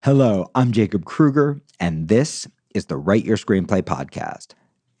Hello, I'm Jacob Kruger, and this is the Write Your Screenplay podcast.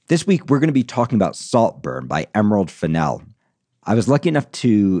 This week, we're going to be talking about Saltburn by Emerald Fennell. I was lucky enough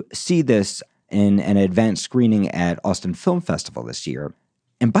to see this in an advanced screening at Austin Film Festival this year.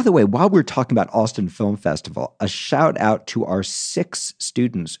 And by the way, while we're talking about Austin Film Festival, a shout out to our 6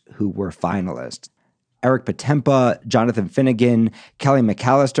 students who were finalists. Eric Patempa, Jonathan Finnegan, Kelly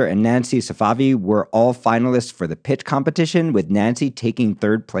McAllister, and Nancy Safavi were all finalists for the pitch competition, with Nancy taking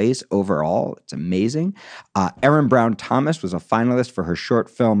 3rd place overall. It's amazing. Erin Brown Thomas was a finalist for her short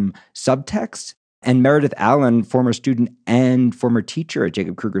film Subtext. And Meredith Allen, former student and former teacher at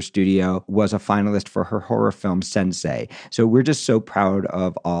Jacob Kruger Studio, was a finalist for her horror film Sensei. So we're just so proud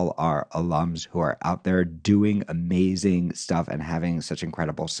of all our alums who are out there doing amazing stuff and having such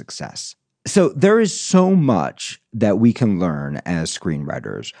incredible success. So there is so much that we can learn as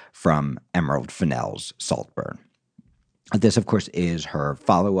screenwriters from Emerald Fennell's Saltburn. This, of course, is her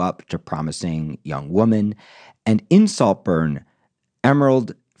follow-up to Promising Young Woman. And in Saltburn,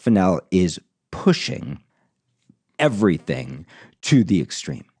 Emerald Fennell is pushing everything to the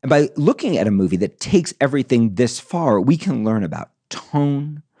extreme. And by looking at a movie that takes everything this far, we can learn about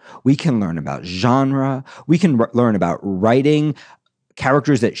tone, we can learn about genre, we can learn about writing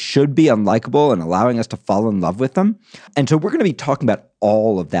characters that should be unlikable and allowing us to fall in love with them. And so we're going to be talking about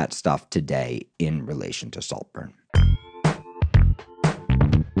all of that stuff today in relation to Saltburn.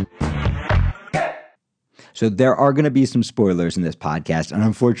 So there are going to be some spoilers in this podcast. And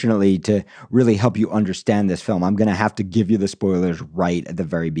unfortunately, to really help you understand this film, I'm going to have to give you the spoilers right at the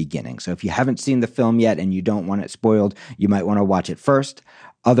very beginning. So if you haven't seen the film yet and you don't want it spoiled, you might want to watch it first.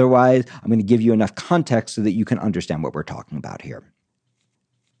 Otherwise, I'm going to give you enough context so that you can understand what we're talking about here.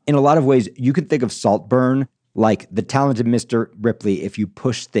 In a lot of ways, you could think of Saltburn like The Talented Mr. Ripley if you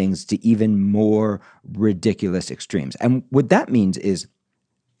push things to even more ridiculous extremes. And what that means is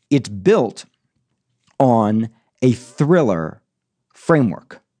it's built on a thriller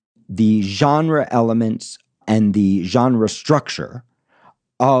framework. The genre elements and the genre structure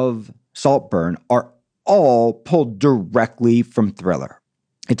of Saltburn are all pulled directly from thriller.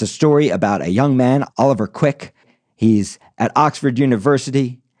 It's a story about a young man, Oliver Quick. He's at Oxford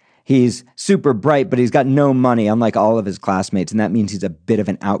University. He's super bright, but he's got no money, unlike all of his classmates, and that means he's a bit of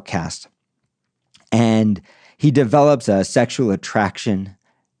an outcast. And he develops a sexual attraction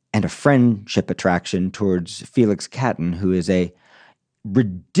and a friendship attraction towards Felix Catton, who is a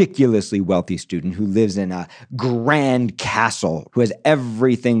ridiculously wealthy student who lives in a grand castle, who has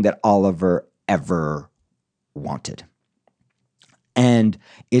everything that Oliver ever wanted. And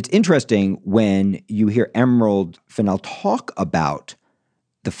it's interesting when you hear Emerald Fennell talk about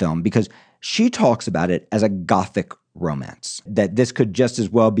the film, because she talks about it as a Gothic romance, that this could just as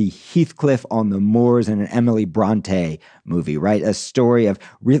well be Heathcliff on the moors in an Emily Bronte movie, right? A story of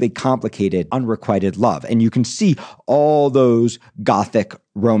really complicated, unrequited love. And you can see all those Gothic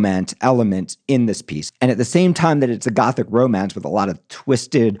romance elements in this piece. And at the same time that it's a Gothic romance with a lot of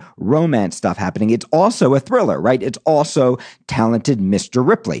twisted romance stuff happening, it's also a thriller, right? It's also Talented Mr.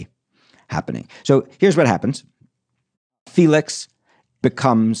 Ripley happening. So here's what happens. Felix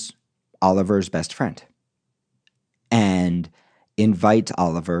becomes Oliver's best friend and invites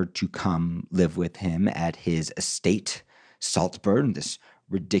Oliver to come live with him at his estate, Saltburn, this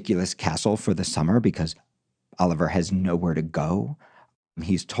ridiculous castle, for the summer because Oliver has nowhere to go.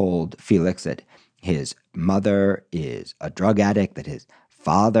 He's told Felix that his mother is a drug addict, that his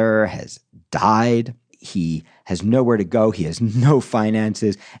father has died. He has nowhere to go. He has no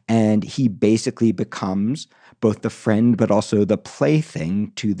finances. And he basically becomes both the friend but also the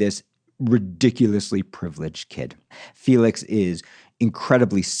plaything to this ridiculously privileged kid. Felix is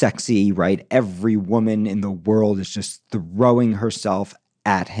incredibly sexy, right? Every woman in the world is just throwing herself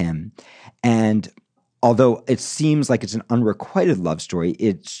at him. And although it seems like it's an unrequited love story,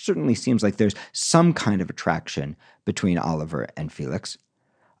 it certainly seems like there's some kind of attraction between Oliver and Felix.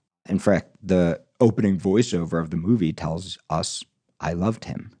 In fact, the opening voiceover of the movie tells us, "I loved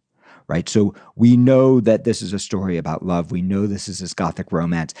him." Right? So we know that this is a story about love. We know this is this Gothic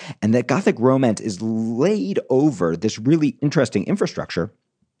romance. And that Gothic romance is laid over this really interesting infrastructure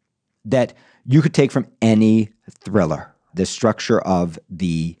that you could take from any thriller. The structure of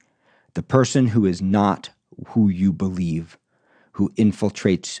the person who is not who you believe, who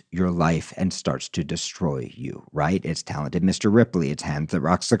infiltrates your life and starts to destroy you, right? It's Talented Mr. Ripley. It's Hand That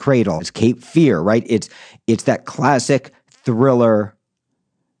Rocks the Cradle. It's Cape Fear, right? It's that classic thriller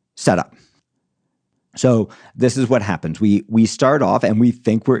setup. So this is what happens. We start off and we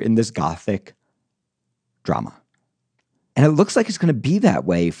think we're in this Gothic drama. And it looks like it's going to be that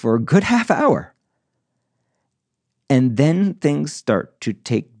way for a good half hour. And then things start to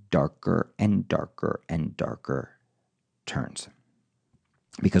take darker and darker and darker turns.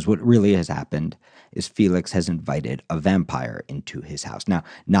 Because what really has happened is Felix has invited a vampire into his house. Now,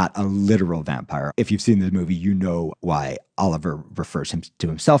 not a literal vampire. If you've seen the movie, you know why Oliver refers to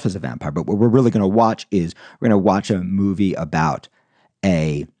himself as a vampire. But what we're really going to watch is we're going to watch a movie about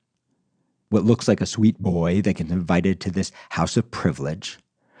what looks like a sweet boy that gets invited to this house of privilege,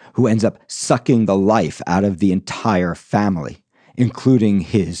 who ends up sucking the life out of the entire family, including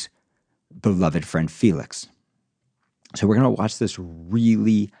his beloved friend Felix. So we're going to watch this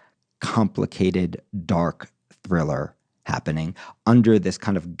really complicated, dark thriller happening under this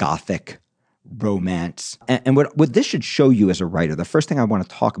kind of gothic romance. And what this should show you as a writer, the first thing I want to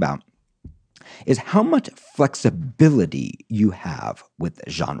talk about is how much flexibility you have with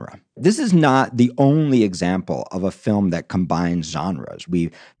genre. This is not the only example of a film that combines genres.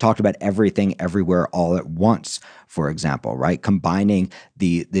 We've talked about Everything, Everywhere, All at Once, for example, right? Combining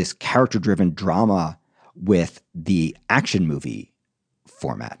this character-driven drama with the action movie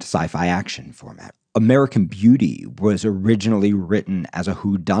format, sci-fi action format. American Beauty was originally written as a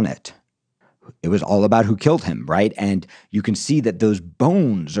whodunit. It was all about who killed him, right? And you can see that those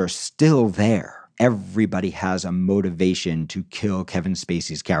bones are still there. Everybody has a motivation to kill Kevin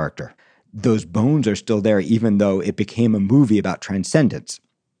Spacey's character. Those bones are still there, even though it became a movie about transcendence.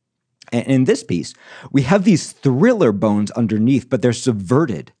 And in this piece, we have these thriller bones underneath, but they're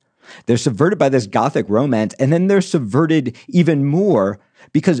subverted. They're subverted by this gothic romance, and then they're subverted even more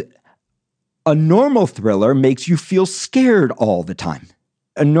because a normal thriller makes you feel scared all the time.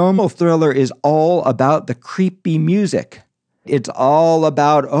 A normal thriller is all about the creepy music. It's all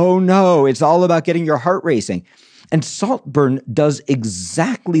about, oh no, it's all about getting your heart racing. And Saltburn does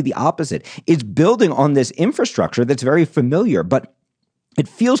exactly the opposite. It's building on this infrastructure that's very familiar, but it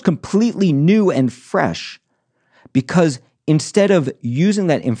feels completely new and fresh because instead of using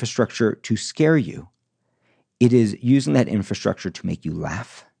that infrastructure to scare you, it is using that infrastructure to make you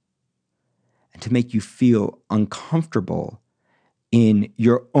laugh and to make you feel uncomfortable in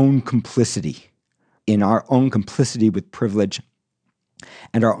your own complicity, in our own complicity with privilege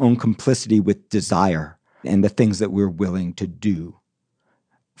and our own complicity with desire and the things that we're willing to do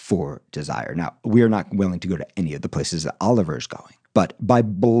for desire. Now, we are not willing to go to any of the places that Oliver is going, but by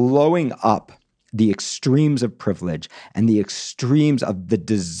blowing up the extremes of privilege and the extremes of the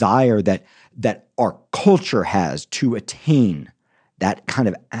desire that our culture has to attain that kind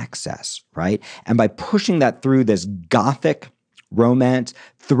of access, right? And by pushing that through this gothic romance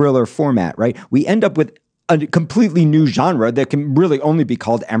thriller format, right, we end up with a completely new genre that can really only be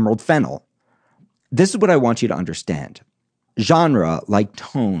called Emerald Fennel. This is what I want you to understand. Genre, like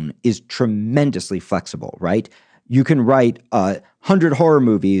tone, is tremendously flexible, right? You can write 100 horror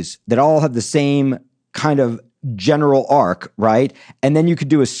movies that all have the same kind of general arc, right? And then you could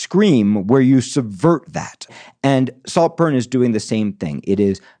do a Scream where you subvert that. And Saltburn is doing the same thing. It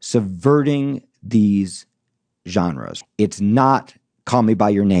is subverting these genres. It's not Call Me By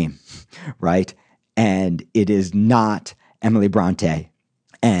Your Name, right? And it is not Emily Bronte.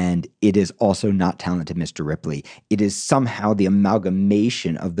 And it is also not Talented Mr. Ripley. It is somehow the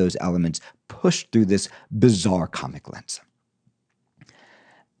amalgamation of those elements pushed through this bizarre comic lens.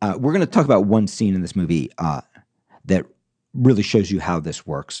 We're going to talk about one scene in this movie that really shows you how this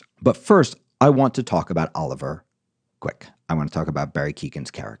works. But first, I want to talk about Oliver quick. I want to talk about Barry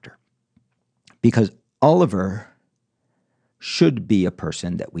Keoghan's character. Because Oliver should be a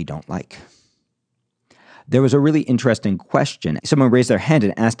person that we don't like. There was a really interesting question. Someone raised their hand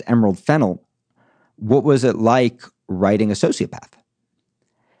and asked Emerald Fennel, what was it like writing a sociopath?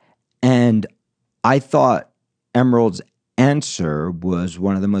 And I thought Emerald's answer was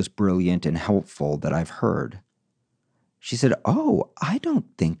one of the most brilliant and helpful that I've heard. She said, oh, I don't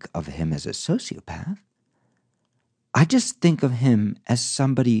think of him as a sociopath. I just think of him as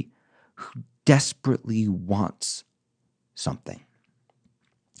somebody who desperately wants something.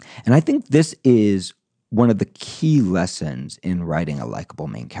 And I think this is one of the key lessons in writing a likable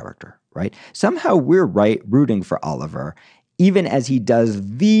main character, right? Somehow we're rooting for Oliver, even as he does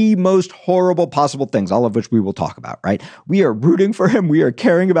the most horrible possible things, all of which we will talk about, right? We are rooting for him. We are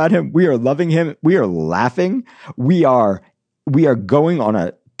caring about him. We are loving him. We are laughing. We are going on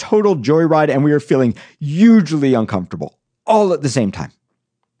a total joyride, and we are feeling hugely uncomfortable all at the same time.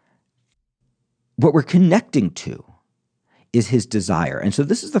 What we're connecting to is his desire. And so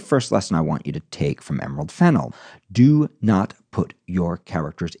this is the first lesson I want you to take from Emerald Fennel. Do not put your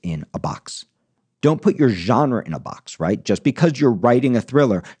characters in a box. Don't put your genre in a box, right? Just because you're writing a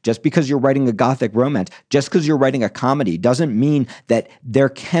thriller, just because you're writing a gothic romance, just because you're writing a comedy doesn't mean that there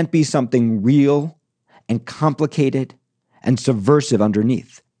can't be something real and complicated and subversive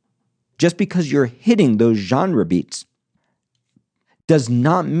underneath. Just because you're hitting those genre beats does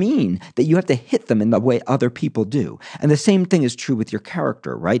not mean that you have to hit them in the way other people do. And the same thing is true with your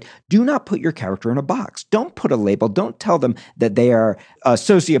character, right? Do not put your character in a box. Don't put a label. Don't tell them that they are a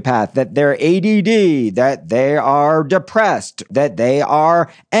sociopath, that they're ADD, that they are depressed, that they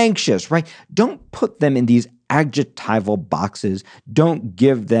are anxious, right? Don't put them in these adjectival boxes. Don't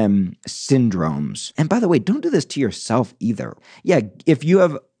give them syndromes. And by the way, don't do this to yourself either. Yeah, if you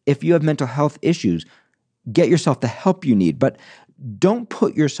have mental health issues, get yourself the help you need, but don't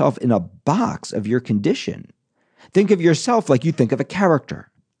put yourself in a box of your condition. Think of yourself like you think of a character.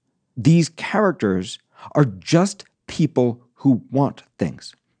 These characters are just people who want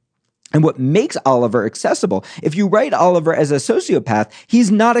things. And what makes Oliver accessible, if you write Oliver as a sociopath, he's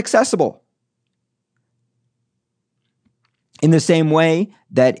not accessible. In the same way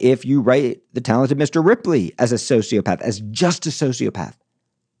that if you write the talented Mr. Ripley as a sociopath, as just a sociopath,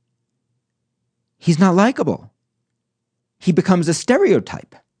 he's not likable. He becomes a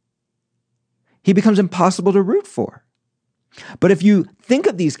stereotype. He becomes impossible to root for. But if you think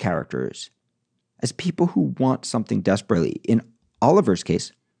of these characters as people who want something desperately, in Oliver's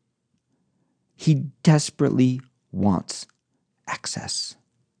case, he desperately wants access.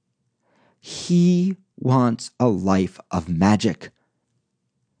 He wants a life of magic.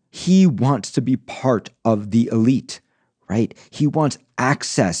 He wants to be part of the elite, right? He wants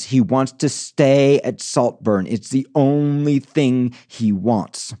access. He wants to stay at Saltburn. It's the only thing he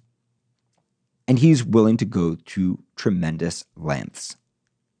wants. And he's willing to go to tremendous lengths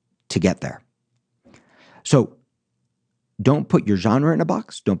to get there. So don't put your genre in a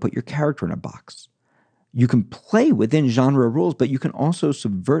box. Don't put your character in a box. You can play within genre rules, but you can also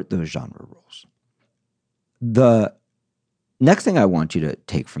subvert those genre rules. The next thing I want you to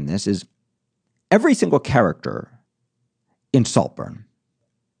take from this is every single character in Saltburn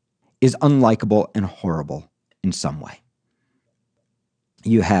is unlikable and horrible in some way.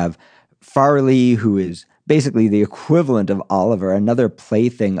 You have Farley, who is basically the equivalent of Oliver, another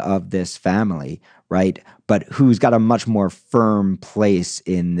plaything of this family, right? But who's got a much more firm place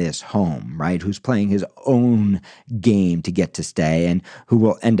in this home, right? Who's playing his own game to get to stay and who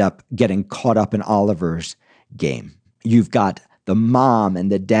will end up getting caught up in Oliver's game. You've got the mom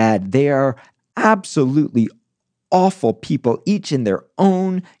and the dad. They are absolutely awful people, each in their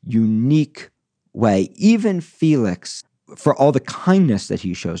own unique way. Even Felix, for all the kindness that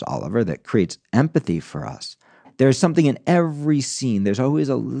he shows Oliver that creates empathy for us, there's something in every scene. There's always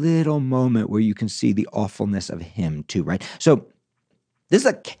a little moment where you can see the awfulness of him too, right? So this is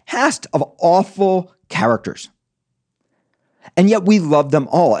a cast of awful characters. And yet we love them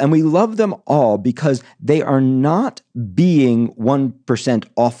all. And we love them all because they are not being 1%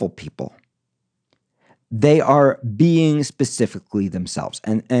 awful people. They are being specifically themselves.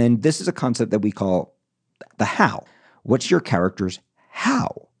 And this is a concept that we call the how. What's your character's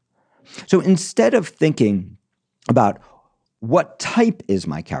how? So instead of thinking about what type is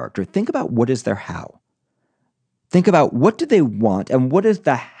my character, think about what is their how. Think about what do they want and what is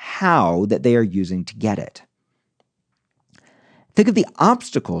the how that they are using to get it. Think of the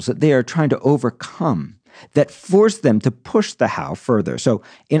obstacles that they are trying to overcome that force them to push the how further. So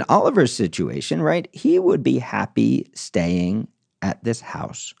in Oliver's situation, right, he would be happy staying at this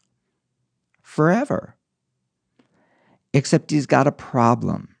house forever. Except he's got a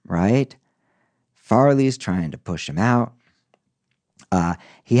problem, right? Farley's trying to push him out.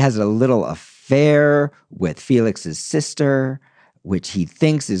 He has a little affair with Felix's sister, which he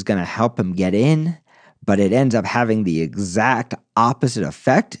thinks is going to help him get in, but it ends up having the exact opposite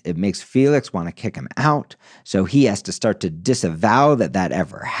effect. It makes Felix want to kick him out, so he has to start to disavow that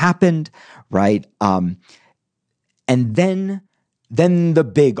ever happened, right? And then the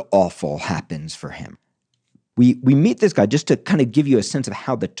big awful happens for him. We meet this guy just to kind of give you a sense of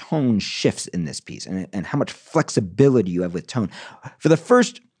how the tone shifts in this piece and how much flexibility you have with tone. For the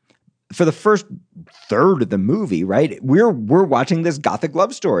first third of the movie, right, we're watching this gothic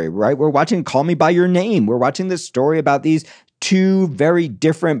love story, right? We're watching Call Me By Your Name. We're watching this story about these two very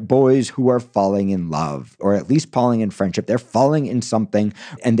different boys who are falling in love, or at least falling in friendship. They're falling in something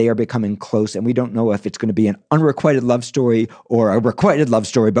and they are becoming close. And we don't know if it's going to be an unrequited love story or a requited love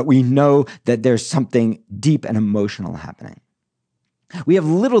story, but we know that there's something deep and emotional happening. We have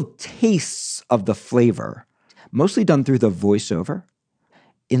little tastes of the flavor, mostly done through the voiceover,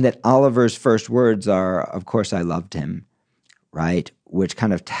 in that Oliver's first words are, of course, I loved him, right? Which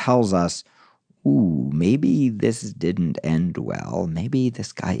kind of tells us, ooh, maybe this didn't end well. Maybe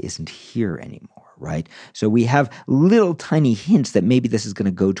this guy isn't here anymore, right? So we have little tiny hints that maybe this is going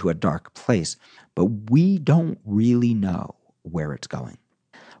to go to a dark place, but we don't really know where it's going.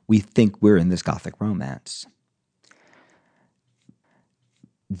 we think we're in this Gothic romance.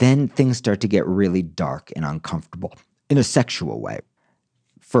 Then things start to get really dark and uncomfortable in a sexual way.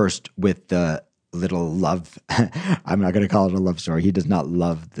 First, with the little love, I'm not going to call it a love story. He does not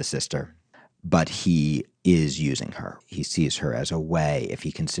love the sister, but he is using her. He sees her as a way, if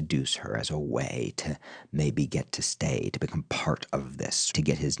he can seduce her, as a way to maybe get to stay, to become part of this, to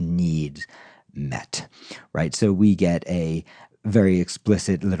get his needs met, right? So we get a very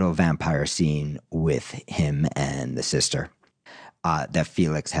explicit little vampire scene with him and the sister that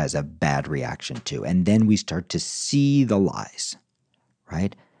Felix has a bad reaction to. And then we start to see the lies,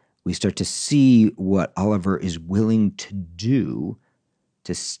 right? We start to see what Oliver is willing to do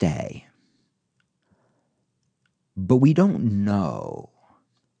to stay. But we don't know,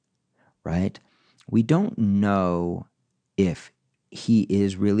 right? We don't know if he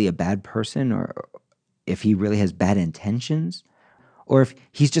is really a bad person or if he really has bad intentions or if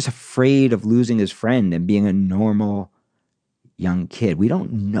he's just afraid of losing his friend and being a normal young kid. We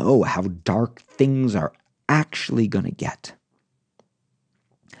don't know how dark things are actually going to get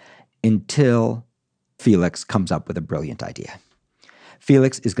until Felix comes up with a brilliant idea.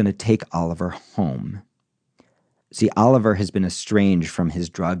 Felix is going to take Oliver home. See, Oliver has been estranged from his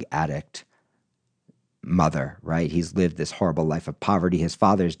drug addict mother, right? He's lived this horrible life of poverty. His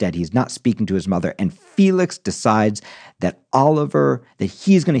father's dead. He's not speaking to his mother. And Felix decides that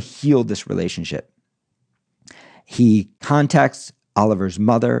he's going to heal this relationship. He contacts Oliver's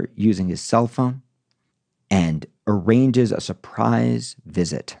mother using his cell phone and arranges a surprise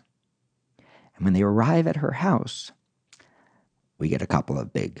visit. And when they arrive at her house, we get a couple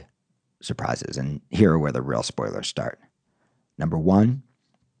of big surprises. And here are where the real spoilers start. Number one,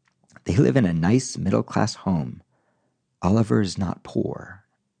 they live in a nice middle-class home. Oliver is not poor.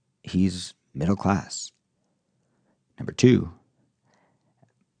 He's middle class. Number two,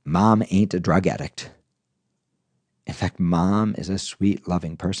 Mom ain't a drug addict. In fact, Mom is a sweet,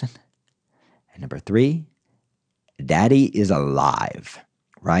 loving person. And number three, Daddy is alive,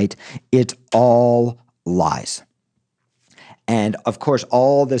 right? It's all lies. And of course,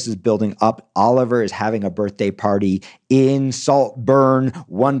 all this is building up. Oliver is having a birthday party in Saltburn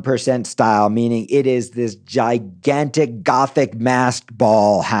 1% style, meaning it is this gigantic Gothic masked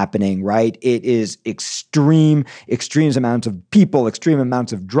ball happening, right? It is extreme amounts of people, extreme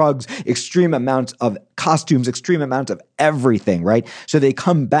amounts of drugs, extreme amounts of costumes, extreme amounts of everything, right? So they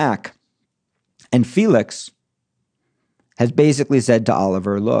come back, and Felix has basically said to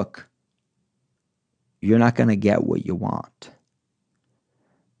Oliver, look, you're not going to get what you want.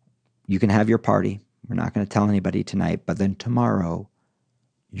 You can have your party. We're not going to tell anybody tonight, but then tomorrow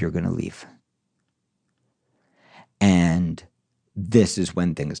you're going to leave. And this is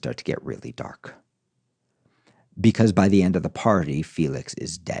when things start to get really dark. Because by the end of the party, Felix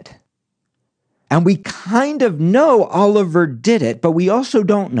is dead. And we kind of know Oliver did it, but we also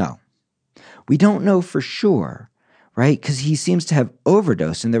don't know. We don't know for sure, right? Because he seems to have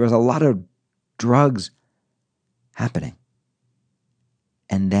overdosed and there was a lot of drugs happening.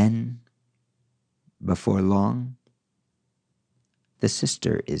 And then, before long, the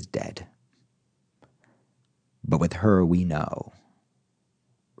sister is dead. But with her, we know,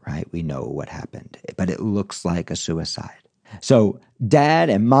 right? We know what happened. But it looks like a suicide. So Dad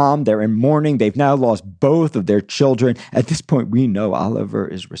and Mom, they're in mourning. They've now lost both of their children. At this point, we know Oliver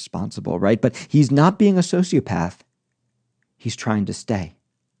is responsible, right? But he's not being a sociopath. He's trying to stay.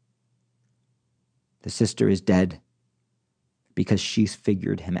 The sister is dead because she's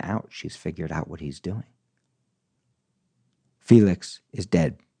figured him out. She's figured out what he's doing. Felix is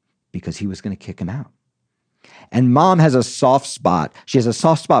dead because he was going to kick him out. And Mom has a soft spot. She has a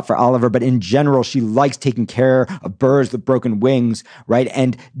soft spot for Oliver, but in general, she likes taking care of birds with broken wings, right?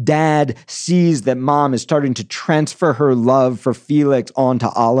 And Dad sees that Mom is starting to transfer her love for Felix onto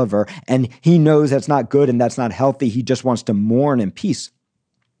Oliver, and he knows that's not good and that's not healthy. He just wants to mourn in peace.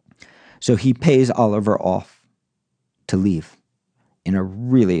 So he pays Oliver off to leave in a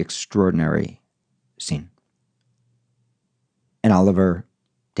really extraordinary scene. And Oliver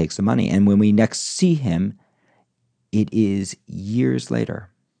takes the money. And when we next see him, it is years later.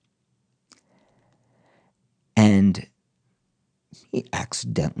 And he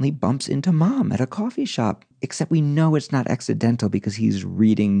accidentally bumps into Mom at a coffee shop, except we know it's not accidental because he's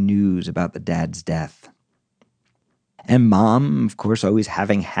reading news about the dad's death. And Mom, of course, always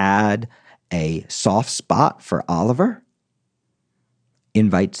having had a soft spot for Oliver,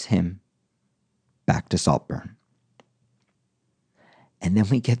 invites him back to Saltburn. And then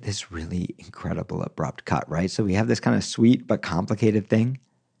we get this really incredible abrupt cut, right? So we have this kind of sweet but complicated thing.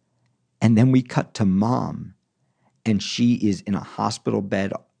 And then we cut to Mom, and she is in a hospital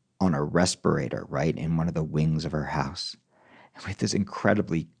bed on a respirator, right, in one of the wings of her house. And with this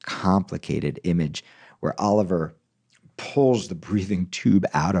incredibly complicated image where Oliver pulls the breathing tube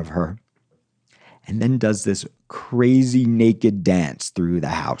out of her and then does this crazy naked dance through the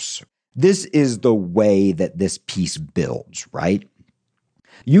house. This is the way that this piece builds, right?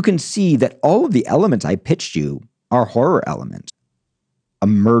 You can see that all of the elements I pitched you are horror elements. A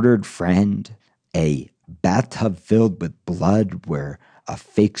murdered friend, a bathtub filled with blood where a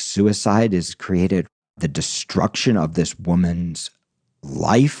fake suicide is created, the destruction of this woman's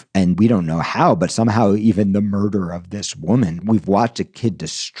life, and we don't know how, but somehow even the murder of this woman. We've watched a kid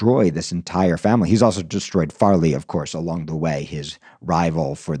destroy this entire family. He's also destroyed Farley, of course, along the way, his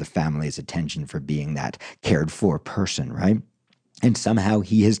rival for the family's attention for being that cared for person, right? And somehow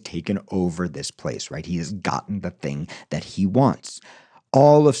he has taken over this place, right? He has gotten the thing that he wants.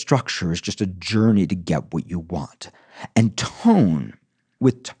 All of structure is just a journey to get what you want. And tone,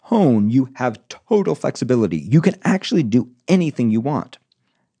 with tone, you have total flexibility. You can actually do anything you want.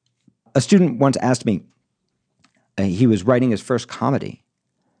 A student once asked me, he was writing his first comedy,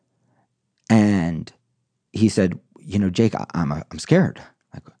 and he said, Jake, I'm scared.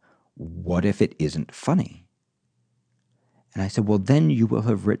 Like, what if it isn't funny? And I said, well, then you will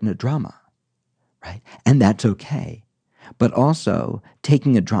have written a drama, right? And that's okay. But also,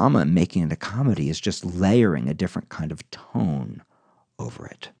 taking a drama and making it a comedy is just layering a different kind of tone over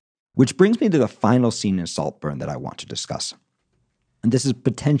it. Which brings me to the final scene in Saltburn that I want to discuss. And this is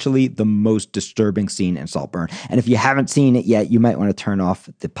potentially the most disturbing scene in Saltburn. And if you haven't seen it yet, you might want to turn off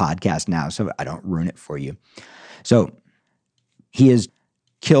the podcast now so I don't ruin it for you. So he has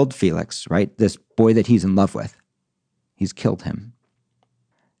killed Felix, right? This boy that he's in love with. He's killed him.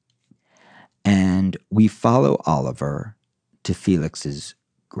 And we follow Oliver to Felix's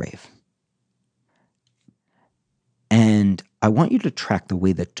grave. And I want you to track the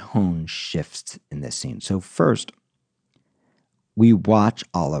way the tone shifts in this scene. So first, we watch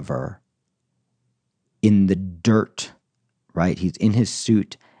Oliver in the dirt, right? He's in his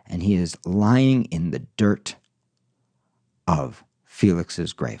suit and he is lying in the dirt of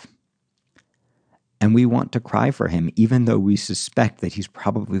Felix's grave. And we want to cry for him, even though we suspect that he's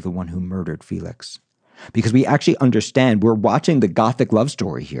probably the one who murdered Felix. Because we actually understand, we're watching the Gothic love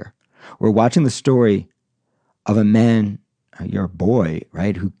story here. We're watching the story of a man, your boy,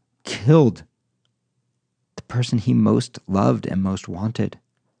 right, who killed the person he most loved and most wanted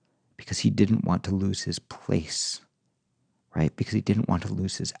because he didn't want to lose his place, right? Because he didn't want to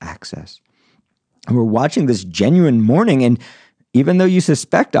lose his access. And we're watching this genuine mourning, and even though you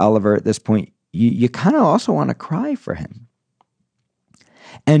suspect Oliver at this point, you kind of also want to cry for him.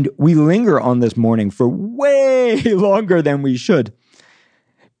 And we linger on this mourning for way longer than we should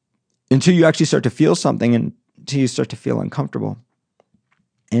until you actually start to feel something and until you start to feel uncomfortable.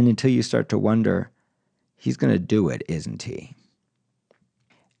 And until you start to wonder, he's going to do it, isn't he?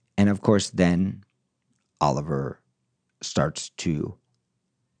 And of course, then Oliver starts to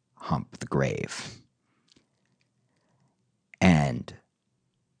hump the grave. And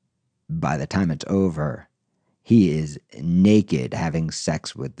by the time it's over, he is naked having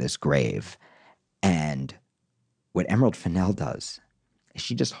sex with this grave. And what Emerald Fennell does is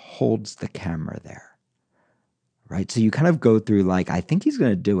she just holds the camera there, right? So you kind of go through like, I think he's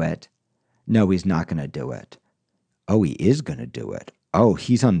going to do it. No, he's not going to do it. Oh, he is going to do it. Oh,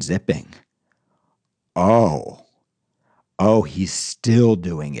 he's unzipping. Oh, he's still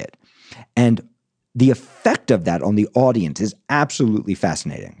doing it. And the effect of that on the audience is absolutely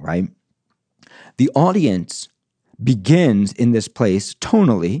fascinating, right? The audience begins in this place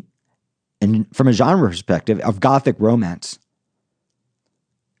tonally and from a genre perspective of Gothic romance,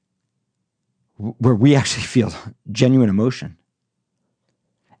 where we actually feel genuine emotion.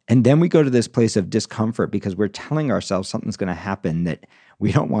 And then we go to this place of discomfort because we're telling ourselves something's going to happen that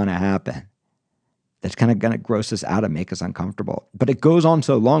we don't want to happen. That's kind of going to gross us out and make us uncomfortable. But it goes on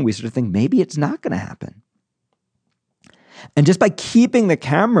so long, we sort of think maybe it's not going to happen. And just by keeping the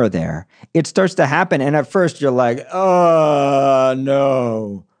camera there, it starts to happen. And at first you're like, oh,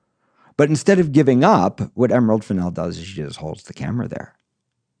 no. But instead of giving up, what Emerald Fennell does is she just holds the camera there.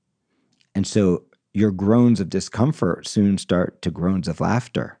 And so your groans of discomfort soon start to groans of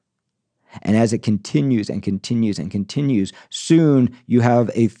laughter. And as it continues and continues and continues, soon you have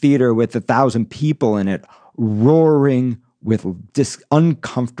a theater with 1,000 people in it roaring with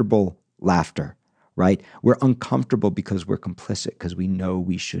uncomfortable laughter, right? We're uncomfortable because we're complicit, because we know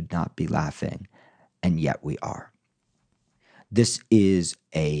we should not be laughing, and yet we are. This is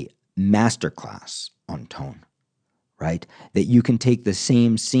a masterclass on tone, right? That you can take the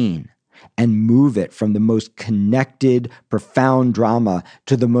same scene and move it from the most connected, profound drama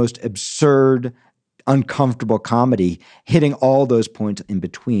to the most absurd, uncomfortable comedy, hitting all those points in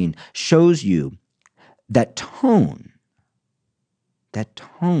between, shows you that tone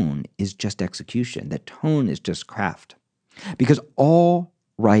is just execution. That tone is just craft. Because all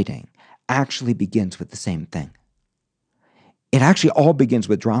writing actually begins with the same thing. It actually all begins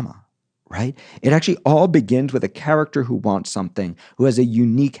with drama, right? It actually all begins with a character who wants something, who has a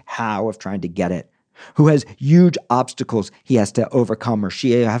unique how of trying to get it, who has huge obstacles he has to overcome, or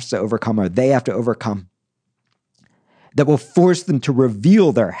she has to overcome, or they have to overcome, that will force them to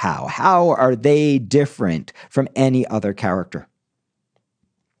reveal their how. How are they different from any other character?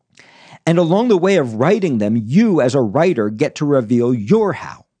 And along the way of writing them, you as a writer get to reveal your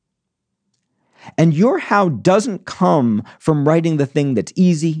how. And your how doesn't come from writing the thing that's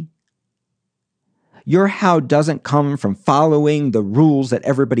easy. Your how doesn't come from following the rules that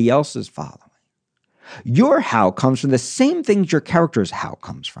everybody else is following. Your how comes from the same things your character's how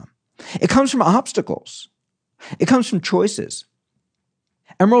comes from. It comes from obstacles. It comes from choices.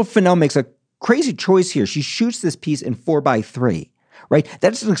 Emerald Fennell makes a crazy choice here. She shoots this piece in 4:3. Right?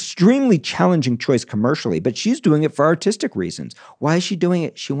 That's an extremely challenging choice commercially, but she's doing it for artistic reasons. Why is she doing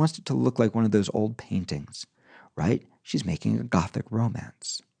it? She wants it to look like one of those old paintings, right? She's making a Gothic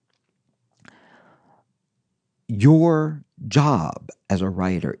romance. Your job as a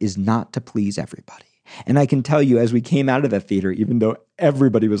writer is not to please everybody. And I can tell you, as we came out of the theater, even though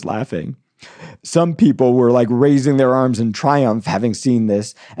everybody was laughing, some people were like raising their arms in triumph having seen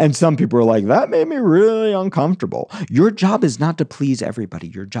this, and some people were like, that made me really uncomfortable. Your job is not to please everybody.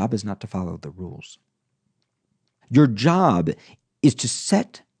 Your job is not to follow the rules. Your job is to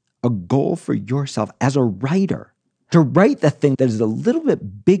set a goal for yourself as a writer, to write the thing that is a little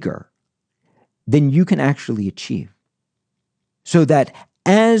bit bigger than you can actually achieve, so that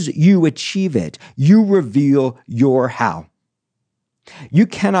as you achieve it, you reveal your how. You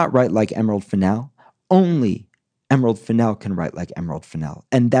cannot write like Emerald Fennell. Only Emerald Fennell can write like Emerald Fennell.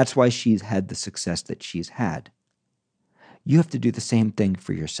 And that's why she's had the success that she's had. You have to do the same thing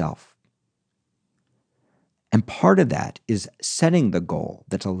for yourself. And part of that is setting the goal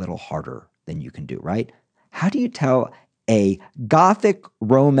that's a little harder than you can do, right? How do you tell a Gothic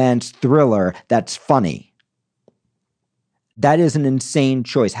romance thriller that's funny? That is an insane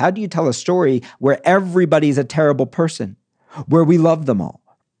choice. How do you tell a story where everybody's a terrible person, where we love them all?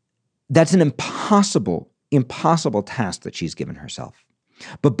 That's an impossible task that she's given herself.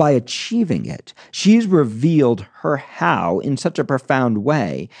 But by achieving it, she's revealed her how in such a profound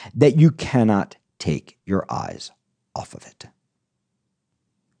way that you cannot take your eyes off of it.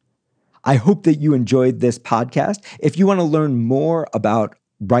 I hope that you enjoyed this podcast. If you want to learn more about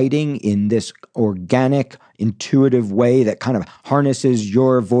writing in this organic, intuitive way that kind of harnesses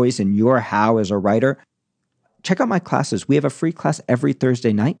your voice and your how as a writer, check out my classes. We have a free class every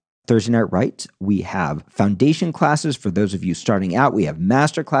Thursday night. Thursday Night Writes. We have foundation classes for those of you starting out. We have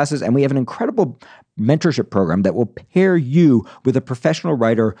master classes, and we have an incredible mentorship program that will pair you with a professional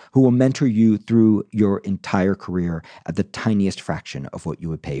writer who will mentor you through your entire career at the tiniest fraction of what you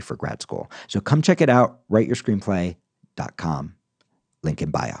would pay for grad school. So come check it out, writeyourscreenplay.com. Link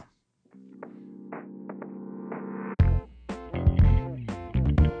in bio.